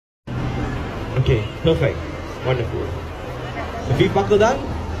Okay, perfect. Wonderful. The fifth buckle done?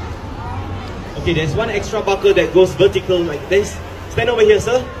 Okay, there's one extra buckle that goes vertical like this. Stand over here,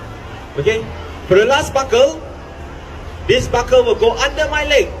 sir. Okay? For the last buckle, this buckle will go under my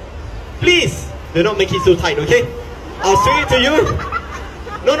leg. Please, do not make it so tight, okay? I'll swing it to you.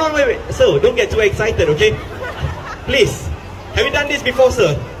 No, wait. Sir, don't get too excited, okay? Please. Have you done this before,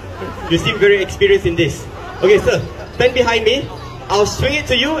 sir? You seem very experienced in this. Okay, sir, stand behind me. I'll swing it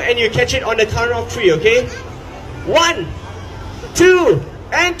to you and you catch it on the count of 3, okay? 1, 2,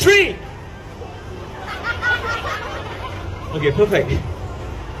 and 3. Okay, perfect.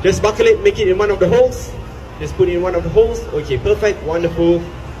 Just buckle it, make it in one of the holes. Just put it in one of the holes. Okay, perfect, wonderful.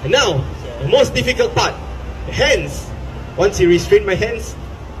 And now, the most difficult part, the hands. Once you restrain my hands,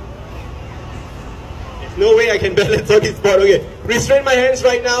 there's no way I can balance on this board. Okay, restrain my hands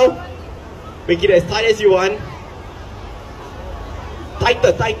right now. Make it as tight as you want.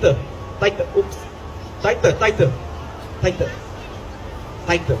 Tighter. Oops. Tighter.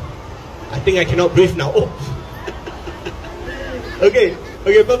 I think I cannot breathe now. Oh. Okay,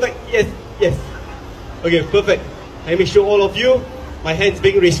 perfect. Yes. Okay, perfect. Let me show all of you. My hands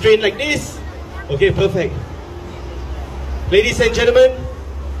being restrained like this. Okay, perfect. Ladies and gentlemen,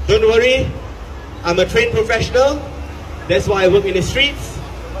 don't worry. I'm a trained professional. That's why I work in the streets.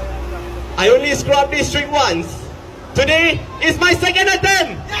 I only screw up this trick once. Today is my second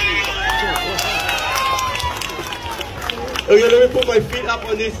attempt. Okay, let me put my feet up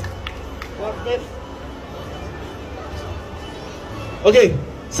on this. Okay,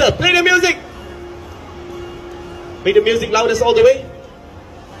 sir, play the music. Make the music loudest all the way.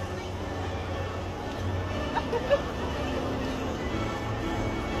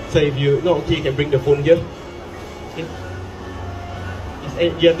 So if you're not okay, you can bring the phone here. Okay.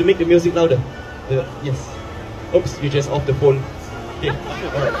 You have to make the music louder. Yes. Oops, you just off the phone. Okay.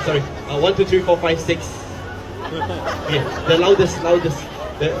 Alright, sorry. 1, 2, 3, 4, 5, 6. Okay, the loudest.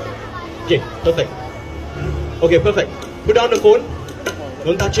 Okay, perfect. Okay, perfect. Put down the phone.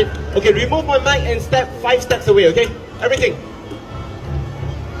 Don't touch it. Okay, remove my mic and step 5 steps away, okay? Everything.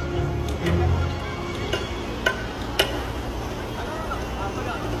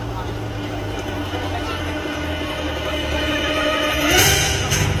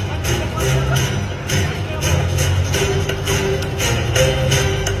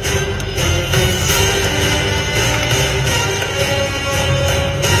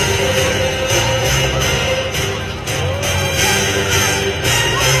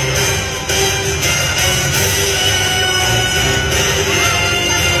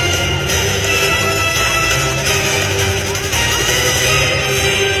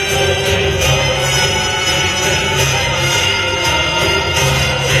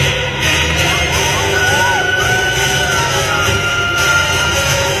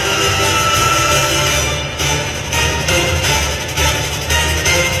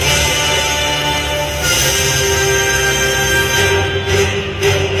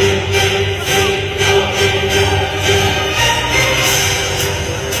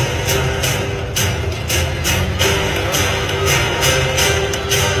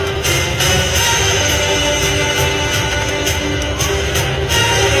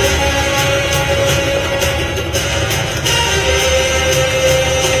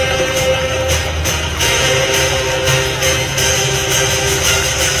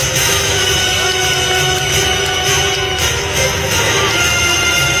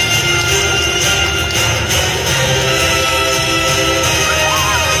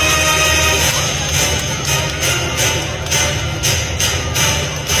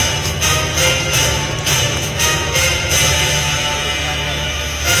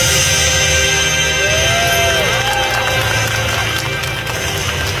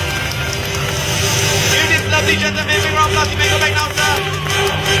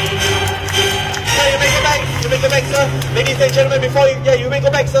 Ladies and gentlemen, before you, you may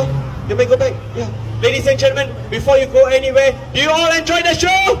go back, sir. You may go back. Yeah. Ladies and gentlemen, before you go anywhere, do you all enjoy the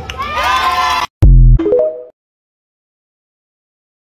show?